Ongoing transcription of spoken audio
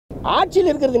ஆட்சியில்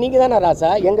இருக்கிறது நீங்கள் தானே ராசா,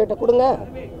 எங்கிட்ட கொடுங்க.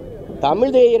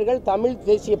 தமிழ் தேயர்கள், தமிழ்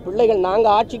தேசிய பிள்ளைகள்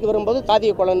நாங்கள் ஆட்சிக்கு வரும்போது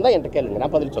சாதிய கொலைன்னு தான் என்கிட்ட கேளுங்க,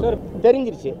 நான் பதில் சொல்கிறேன்.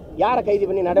 தெரிஞ்சிருச்சு யாரை கைது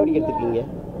பண்ணி நடவடிக்கை எடுத்துருக்கீங்க,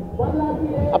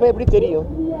 அப்போ எப்படி தெரியும்?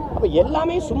 அப்போ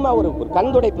எல்லாமே சும்மா ஒரு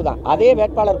கண்துடைப்பு தான். அதே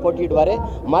வேட்பாளர் போட்டியிடுவார்,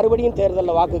 மறுபடியும்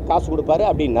தேர்தலில் வாக்கு காசு கொடுப்பாரு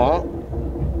அப்படின்னா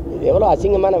இது எவ்வளோ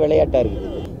அசிங்கமான விளையாட்டாக இருக்குது.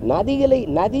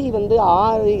 நதி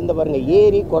ஆறு, இந்த பாருங்க,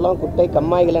 ஏரி குளம் குட்டை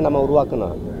கம்மாய்களை நம்ம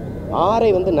உருவாக்கணும். ஆறை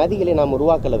நதிகளை நாம்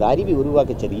உருவாக்கலது, அருவி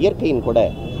உருவாக்கிச்சது இயற்கையின் கூட.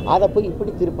 அதை போய்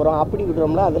இப்படி திருப்புறோம் அப்படி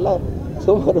விடுறோம்னா அதெல்லாம்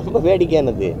ரொம்ப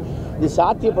வேடிக்கையானது. இது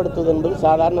சாத்தியப்படுத்துவது என்பது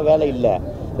சாதாரண வேலை இல்லை.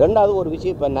 ரெண்டாவது ஒரு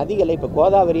விஷயம், இப்போ நதிகளை, இப்போ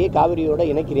கோதாவரியை காவிரியோடு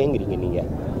இணைக்கிறேங்கிறீங்க, நீங்கள்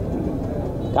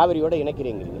காவிரியோடு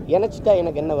இணைக்கிறேங்கிறீங்க. இணைச்சிட்டா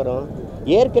எனக்கு என்ன வரும்?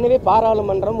 ஏற்கனவே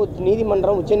பாராளுமன்றம்,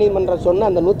 நீதிமன்றம், உச்சநீதிமன்றம் சொன்ன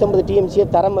அந்த 150 TMC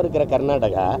தரம் இருக்கிற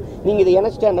கர்நாடகா, நீங்கள் இதை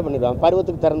இணைச்சிட்டா என்ன பண்ணிடுவாங்க?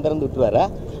 பருவத்துக்கு திறந்து விட்டுருவாரா?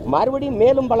 மறுபடியும்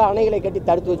மேலும் பல அணைகளை கட்டி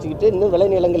தடுத்து வச்சுக்கிட்டு இன்னும்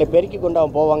விளைநிலங்களை பெருக்கி கொண்டு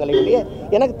அவன் போவாங்களே இல்லையே,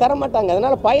 எனக்கு தரமாட்டாங்க.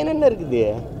 அதனால் பயன் என்ன இருக்குது?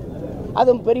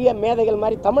 அதுவும் பெரிய மேதைகள்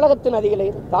மாதிரி தமிழகத்து நதிகளை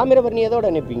தாமிரபரணி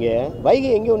எதோடு இணைப்பீங்க?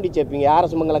 வைகை எங்கே ஒண்டி சேர்ப்பீங்க?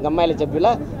 ஆரசமங்கலம் கம்மாயில்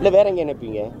சேர்ப்பீங்களா இல்லை வேற எங்கே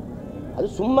இணைப்பீங்க? அது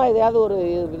சும்மா எதையாவது ஒரு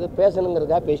இது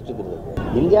பேசணுங்கிறதுக்காக பேசிட்டு இருக்குது.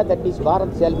 India that is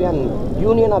Bharat செல்வியான்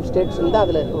union of states தான்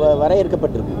அதில்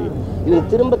வரையறுக்கப்பட்டிருக்குது. இது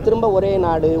திரும்ப திரும்ப ஒரே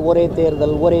நாடு, ஒரே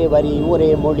தேர்தல், ஒரே வரி, ஒரே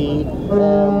மொழி,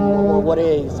 ஒரே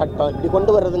சட்டம் இப்படி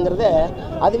கொண்டு வர்றதுங்கிறத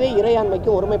அதுவே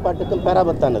இறையாண்மைக்கும் ஒருமைப்பாட்டுக்கும்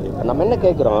பேராபத்தானது. நம்ம என்ன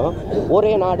கேட்குறோம்?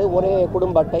 ஒரே நாடு, ஒரே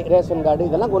குடும்ப அட்டை, ரேஷன் கார்டு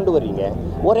இதெல்லாம் கொண்டு வர்றீங்க.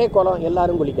 ஒரே குளம்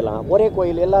எல்லாரும் குளிக்கலாம், ஒரே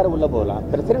கோயில் எல்லாரும் உள்ளே போகலாம்.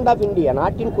 பிரசிடென்ட் ஆஃப் இந்தியா,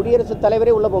 நாட்டின் குடியரசுத்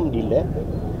தலைவரே உள்ளே போக முடியல.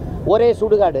 ஒரே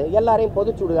சுடுகாடு, எல்லாரையும் பொது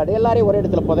சுடுகாடு, எல்லாரையும் ஒரே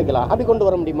இடத்துல புதைக்கலாம். அப்படி கொண்டு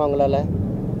வர முடியுமா உங்களால்?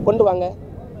 கொண்டு வாங்க.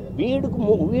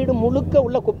 வீடு முழுக்க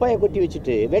உள்ள குப்பையை கொட்டி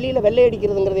வச்சுட்டு வெளியில் வெள்ளை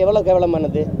அடிக்கிறதுங்கிறது எவ்வளோ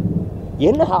கேவலமானது?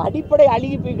 என்ன அடிப்படை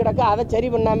அழுகி போய் கிடக்க, அதை சரி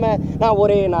பண்ணாமல் நான்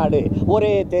ஒரே நாடு,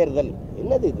 ஒரே தேர்தல்,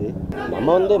 என்னது இது?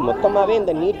 நம்ம மொத்தமாகவே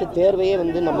இந்த நீட்டு தேர்வையே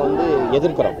நம்ம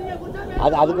எதிர்க்கிறோம்.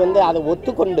 அதுக்கு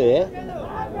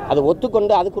அதை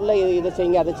ஒத்துக்கொண்டு அதுக்குள்ளே இதை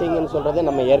செய்யுங்க அதை செய்யுங்கன்னு சொல்கிறத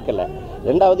நம்ம ஏற்கலை.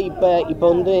 ரெண்டாவது இப்போ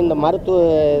இந்த மருத்துவ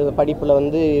படிப்பில்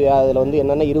அதில்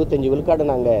என்னென்னா 25 விழுக்காடு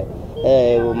நாங்கள்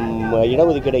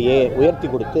இடஒதுக்கீடையே உயர்த்தி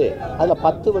கொடுத்து அதில்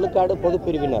 10 விழுக்காடு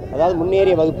பொதுப்பிரிவினர், அதாவது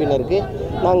முன்னேறிய வகுப்பினருக்கு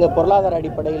நாங்கள் பொருளாதார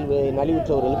அடிப்படையில்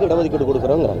நலிவுற்றவர்களுக்கு இடஒதுக்கீடு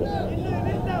கொடுக்குறோங்கிறாங்க.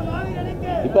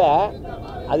 இப்போ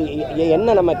அது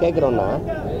என்ன நம்ம கேட்குறோன்னா,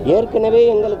 ஏற்கனவே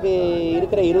எங்களுக்கு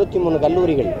இருக்கிற 23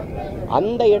 கல்லூரிகள்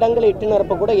அந்த இடங்களை இட்டு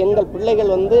நிரப்ப கூட எங்கள்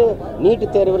பிள்ளைகள் நீட்டு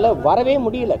தேர்வில் வரவே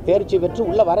முடியல, தேர்ச்சி பெற்று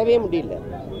உள்ளே வரவே முடியல.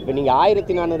 இப்போ நீங்கள்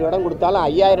 1400 இடம் கொடுத்தாலும்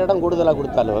 5000 இடம் கூடுதலாக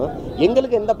கொடுத்தாலும்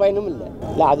எங்களுக்கு எந்த பயனும் இல்லை.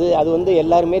 அது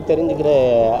எல்லாருமே தெரிஞ்சுக்கிற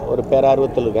ஒரு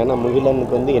பேரார்வத்தில் இருக்கு. ஆனால்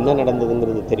முகிலனுக்கு என்ன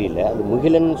நடந்ததுங்கிறது தெரியல. அது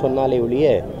முகிலன் சொன்னாலே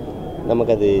ஒழிய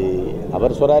நமக்கு அது,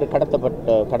 அவர் சொல்கிறாரு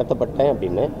கடத்தப்பட்டேன்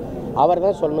அப்படின்னு. அவர்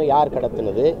தான் சொல்லணும் யார்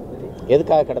கடத்தினது,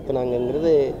 எதுக்காக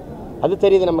கடத்தினாங்கிறது அது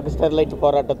தெரியுது நமக்கு. ஸ்டெர்லைட்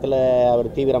போராட்டத்தில் அவர்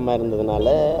தீவிரமாக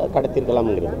இருந்ததுனால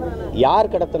கடத்திருக்கலாம்ங்கிறது.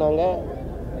 யார் கடத்தினாங்க,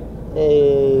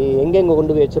 எங்கெங்கே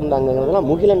கொண்டு போய் வச்சுருந்தாங்கிறதுலாம்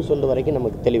முகிலன் சொல்ல வரைக்கும்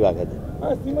நமக்கு தெளிவாகாது.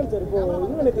 சீமன் சார், இப்போ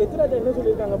இன்னொன்று எத்திராஜா என்ன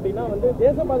சொல்லியிருக்காங்க அப்படின்னா,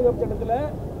 தேச பாதுகாப்பு சட்டத்தில்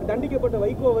தண்டிக்கப்பட்ட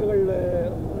வைகோ அவர்கள்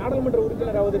நாடாளுமன்ற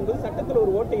உறுப்பினர் ஆவது என்பது சட்டத்தில்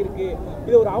ஒரு ஓட்டை இருக்கு,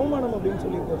 இது ஒரு அவமானம் அப்படின்னு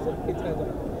சொல்லியிருக்காரு சார் எத்திராஜா.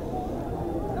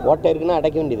 ஓட்டை இருக்குன்னா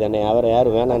அடைக்க வேண்டியதானே, அவர்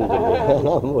யாரும் வேணான்னு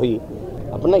போய்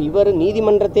அப்படின்னா இவர்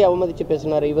நீதிமன்றத்தை அவமதித்து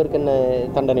பேசினார், இவருக்கு என்ன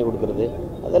தண்டனை கொடுக்கறது?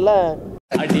 அதெல்லாம்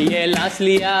அடியே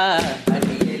லாஸ்லியா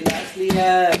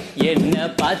என்ன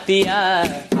பாத்தியா,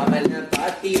 அவன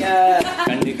பாத்தியா,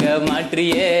 கண்டுக்க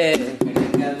மாற்றியே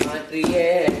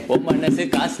ஓ மனசு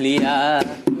காஸ்லியா,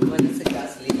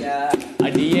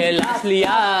 அடியே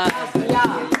லாஸ்லியா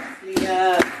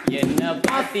என்ன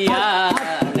பாத்தியா,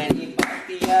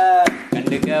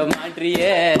 கண்டுக்க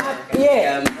மாற்றியே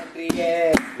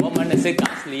ஓ மனசு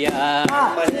காஸ்லியா,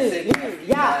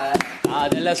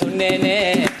 காதல சொன்னேனே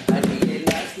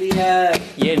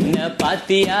என்ன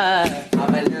பாத்தியா,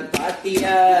 அவன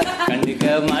பாத்தியா, கண்டுக்க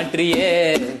மாற்றியே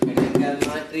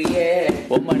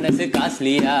ஓ மனசு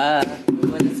காஸ்லியா,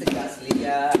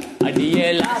 அடியே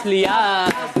லாஸ்லியா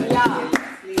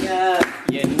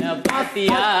என்ன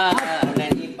பாத்தியா,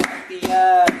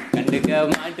 கண்டுக்க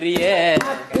மாற்றியே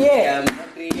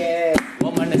ஓ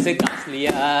மனசு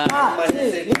காஸ்லியா,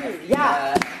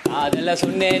 காதல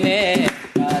சொன்னேனே.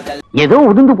 ஏதோ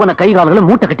உதிர்ந்து போன கை கால்களை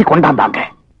மூட்டை கட்டி கொண்டாந்தாங்க,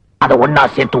 அதை ஒன்னா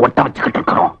சேர்த்து ஒட்ட வச்சுக்கிட்டு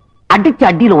இருக்கிறோம். அடிச்ச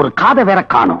அடியில ஒரு காதை வேற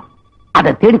காணும்,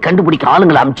 அதை தேடி கண்டுபிடிக்க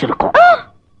ஆளுங்களை அமைச்சிருக்கோம்.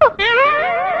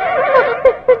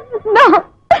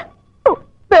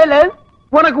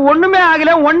 உனக்கு ஒண்ணுமே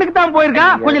ஆகல, ஒண்ணுக்கு தான்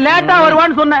போயிருக்கான், கொஞ்சம் லேட்டா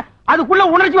வருவான்னு சொன்ன, அதுக்குள்ள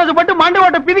உணர்ச்சி வசப்பட்டு மண்டை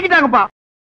ஓட்ட பிதிக்கிட்டாங்கப்பா.